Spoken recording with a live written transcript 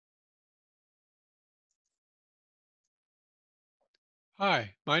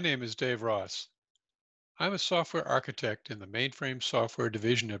Hi, my name is Dave Ross. I'm a software architect in the Mainframe software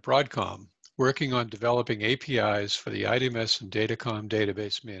division at Broadcom, working on developing APIs for the IDMS and Datacom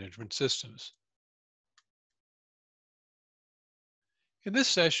database management systems. In this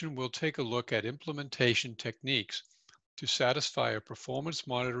session, we'll take a look at implementation techniques to satisfy a performance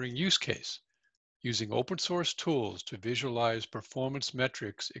monitoring use case using open source tools to visualize performance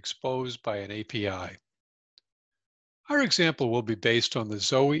metrics exposed by an API. Our example will be based on the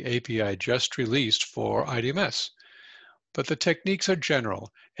Zowe API just released for IDMS, but the techniques are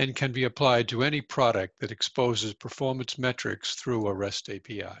general and can be applied to any product that exposes performance metrics through a REST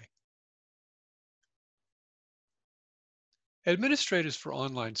API. Administrators for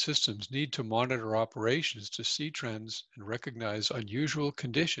online systems need to monitor operations to see trends and recognize unusual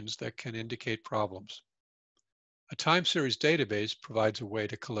conditions that can indicate problems. A time series database provides a way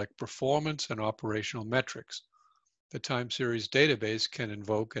to collect performance and operational metrics. The time series database can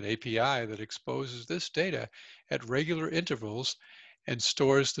invoke an API that exposes this data at regular intervals and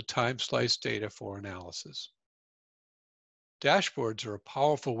stores the time slice data for analysis. Dashboards are a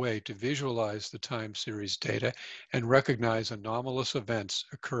powerful way to visualize the time series data and recognize anomalous events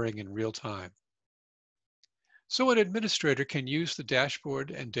occurring in real time. So an administrator can use the dashboard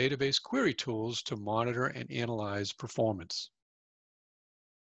and database query tools to monitor and analyze performance.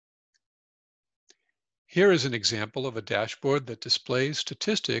 Here is an example of a dashboard that displays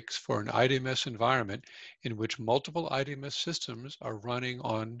statistics for an IDMS environment in which multiple IDMS systems are running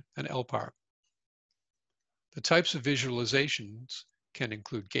on an LPAR. The types of visualizations can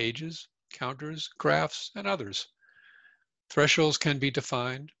include gauges, counters, graphs, and others. Thresholds can be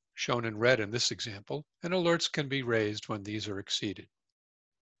defined, shown in red in this example, and alerts can be raised when these are exceeded.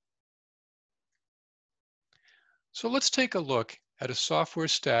 So let's take a look at a software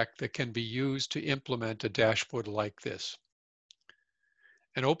stack that can be used to implement a dashboard like this.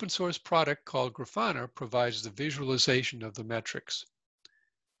 An open source product called Grafana provides the visualization of the metrics.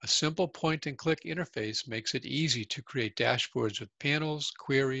 A simple point and click interface makes it easy to create dashboards with panels,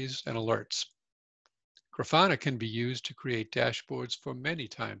 queries, and alerts. Grafana can be used to create dashboards for many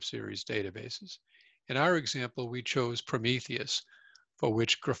time series databases. In our example, we chose Prometheus, for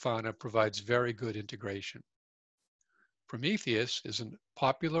which Grafana provides very good integration. Prometheus is a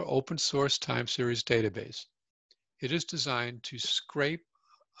popular open source time series database. It is designed to scrape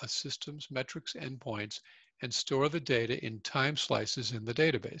a system's metrics endpoints and store the data in time slices in the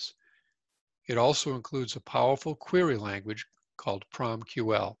database. It also includes a powerful query language called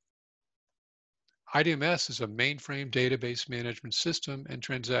PromQL. IDMS is a mainframe database management system and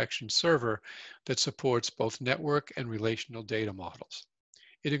transaction server that supports both network and relational data models.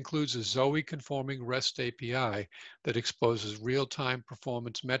 It includes a Zowe conforming REST API that exposes real-time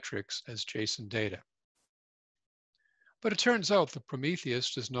performance metrics as JSON data. But it turns out that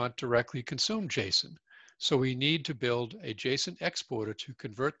Prometheus does not directly consume JSON, so we need to build a JSON exporter to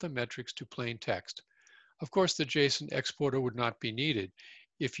convert the metrics to plain text. Of course, the JSON exporter would not be needed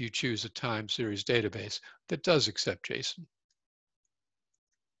if you choose a time series database that does accept JSON.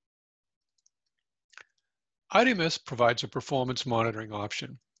 IDMS provides a performance monitoring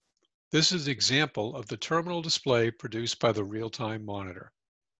option. This is an example of the terminal display produced by the real-time monitor.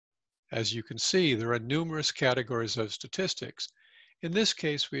 As you can see, there are numerous categories of statistics. In this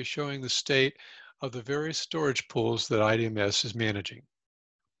case, we are showing the state of the various storage pools that IDMS is managing.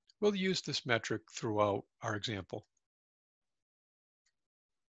 We'll use this metric throughout our example.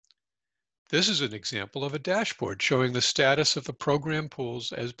 This is an example of a dashboard showing the status of the program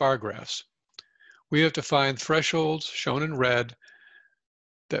pools as bar graphs. We have defined thresholds, shown in red,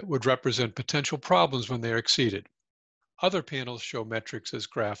 that would represent potential problems when they are exceeded. Other panels show metrics as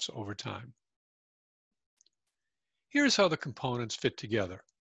graphs over time. Here's how the components fit together.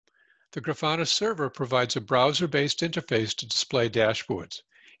 The Grafana server provides a browser-based interface to display dashboards.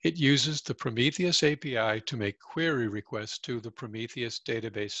 It uses the Prometheus API to make query requests to the Prometheus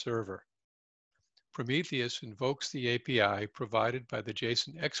database server. Prometheus invokes the API provided by the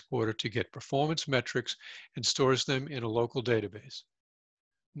JSON exporter to get performance metrics and stores them in a local database.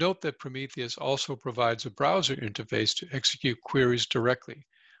 Note that Prometheus also provides a browser interface to execute queries directly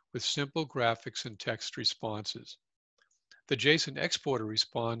with simple graphics and text responses. The JSON exporter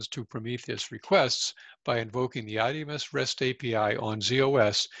responds to Prometheus requests by invoking the IDMS REST API on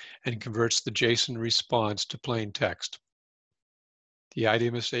ZOS and converts the JSON response to plain text. The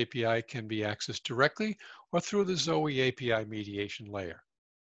IDMS API can be accessed directly or through the Zowe API mediation layer.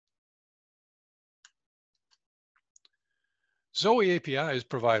 Zowe APIs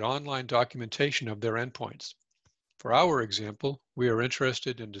provide online documentation of their endpoints. For our example, we are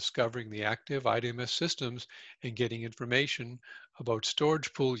interested in discovering the active IDMS systems and getting information about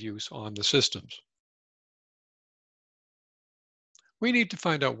storage pool use on the systems. We need to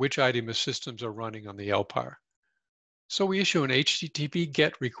find out which IDMS systems are running on the LPAR. So we issue an HTTP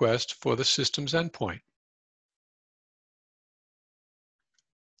GET request for the system's endpoint.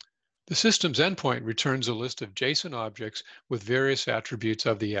 The system's endpoint returns a list of JSON objects with various attributes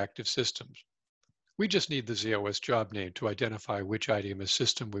of the active systems. We just need the ZOS job name to identify which IDMS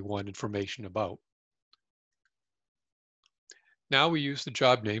system we want information about. Now we use the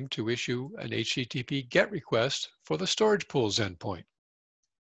job name to issue an HTTP GET request for the storage pools endpoint.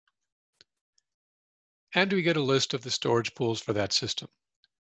 And we get a list of the storage pools for that system.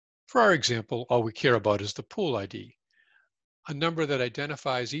 For our example, all we care about is the pool ID, a number that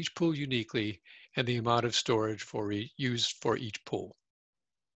identifies each pool uniquely and the amount of storage used for each pool.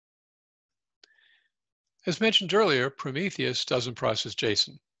 As mentioned earlier, Prometheus doesn't process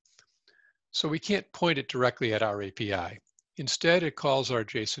JSON, so we can't point it directly at our API. Instead, it calls our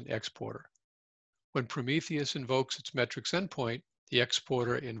JSON exporter. When Prometheus invokes its metrics endpoint, the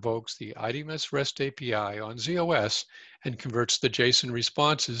exporter invokes the IDMS REST API on ZOS and converts the JSON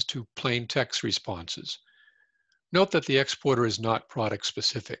responses to plain text responses. Note that the exporter is not product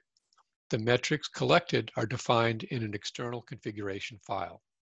specific. The metrics collected are defined in an external configuration file.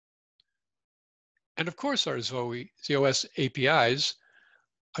 And of course, our ZOS APIs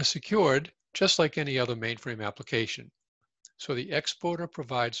are secured just like any other mainframe application. So the exporter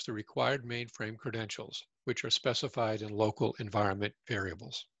provides the required mainframe credentials, which are specified in local environment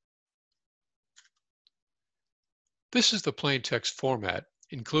variables. This is the plain text format,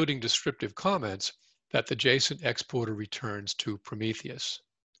 including descriptive comments, that the JSON exporter returns to Prometheus.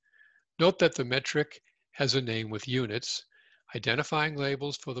 Note that the metric has a name with units, identifying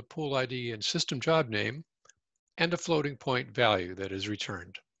labels for the pool ID and system job name, and a floating point value that is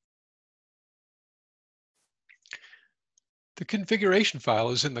returned. The configuration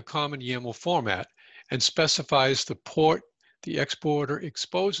file is in the common YAML format and specifies the port the exporter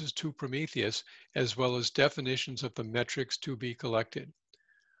exposes to Prometheus, as well as definitions of the metrics to be collected.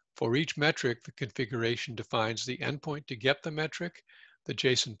 For each metric, the configuration defines the endpoint to get the metric, the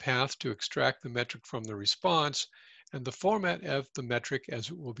JSON path to extract the metric from the response, and the format of the metric as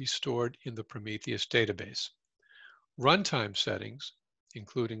it will be stored in the Prometheus database. Runtime settings,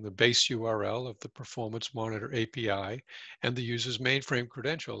 including the base URL of the Performance Monitor API and the user's mainframe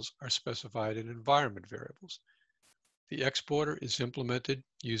credentials, are specified in environment variables. The exporter is implemented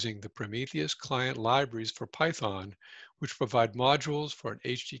using the Prometheus client libraries for Python, which provide modules for an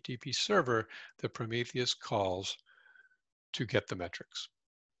HTTP server that Prometheus calls to get the metrics.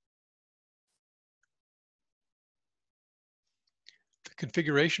 The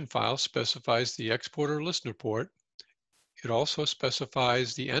configuration file specifies the exporter listener port. It also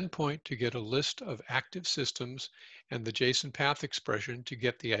specifies the endpoint to get a list of active systems and the JSON path expression to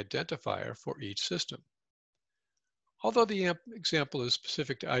get the identifier for each system. Although the example is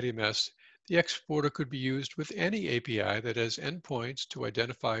specific to IDMS, the exporter could be used with any API that has endpoints to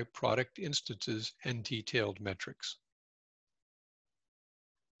identify product instances and detailed metrics.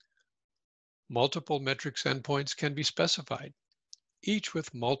 Multiple metrics endpoints can be specified, each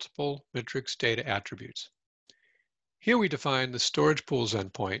with multiple metrics data attributes. Here we define the storage pools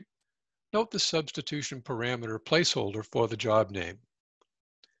endpoint. Note the substitution parameter placeholder for the job name.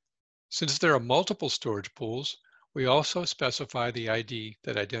 Since there are multiple storage pools, we also specify the ID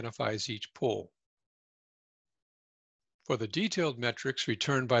that identifies each pool. For the detailed metrics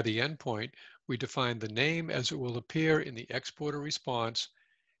returned by the endpoint, we define the name as it will appear in the exporter response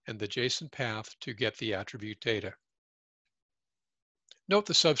and the JSON path to get the attribute data. Note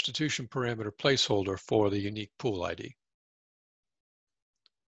the substitution parameter placeholder for the unique pool ID.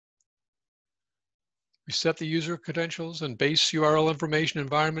 We set the user credentials and base URL information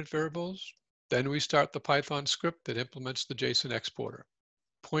environment variables. Then we start the Python script that implements the JSON exporter,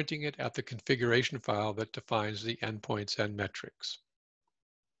 pointing it at the configuration file that defines the endpoints and metrics.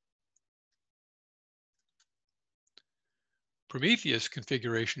 Prometheus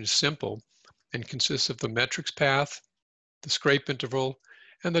configuration is simple and consists of the metrics path, the scrape interval,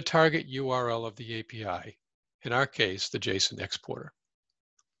 and the target URL of the API, in our case, the JSON exporter.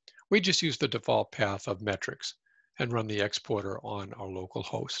 We just use the default path of metrics and run the exporter on our local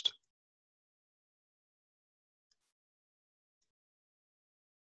host.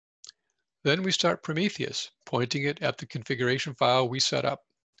 Then we start Prometheus, pointing it at the configuration file we set up.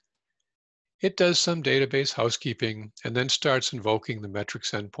 It does some database housekeeping and then starts invoking the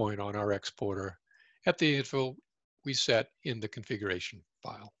metrics endpoint on our exporter at the interval we set in the configuration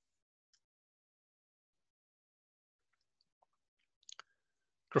file.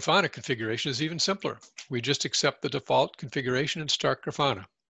 Grafana configuration is even simpler. We just accept the default configuration and start Grafana.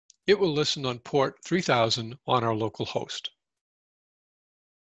 It will listen on port 3000 on our local host.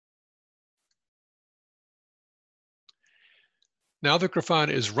 Now that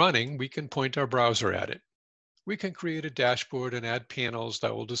Grafana is running, we can point our browser at it. We can create a dashboard and add panels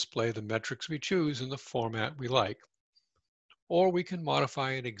that will display the metrics we choose in the format we like. Or we can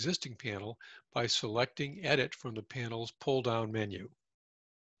modify an existing panel by selecting Edit from the panel's pull-down menu.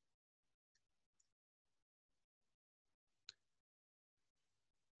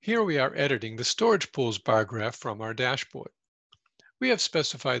 Here we are editing the storage pools bar graph from our dashboard. We have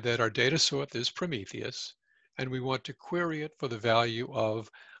specified that our data source is Prometheus, and we want to query it for the value of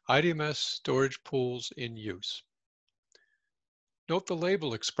IDMS storage pools in use. Note the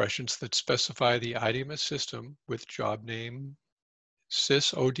label expressions that specify the IDMS system with job name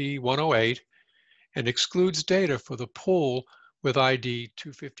sysod 108 and excludes data for the pool with ID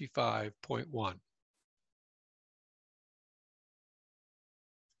 255.1.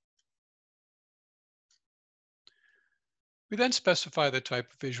 We then specify the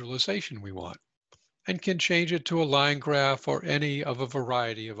type of visualization we want and can change it to a line graph or any of a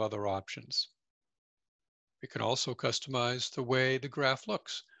variety of other options. We can also customize the way the graph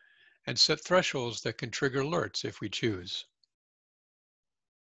looks and set thresholds that can trigger alerts if we choose.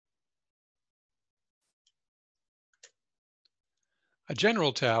 A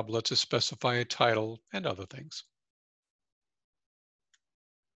general tab lets us specify a title and other things.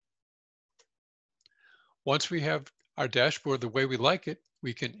 Once we have our dashboard the way we like it,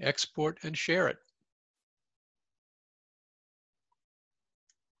 we can export and share it.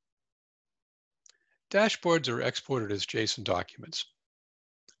 Dashboards are exported as JSON documents.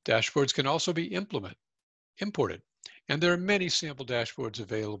 Dashboards can also be imported, and there are many sample dashboards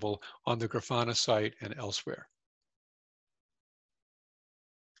available on the Grafana site and elsewhere.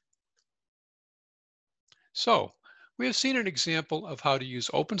 So, we have seen an example of how to use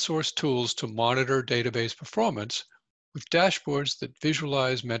open source tools to monitor database performance with dashboards that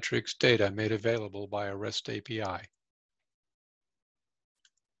visualize metrics data made available by a REST API.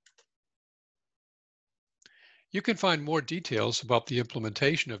 You can find more details about the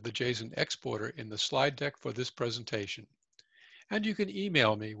implementation of the JSON exporter in the slide deck for this presentation, and you can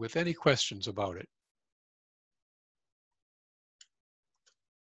email me with any questions about it.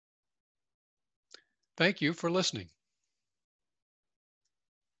 Thank you for listening.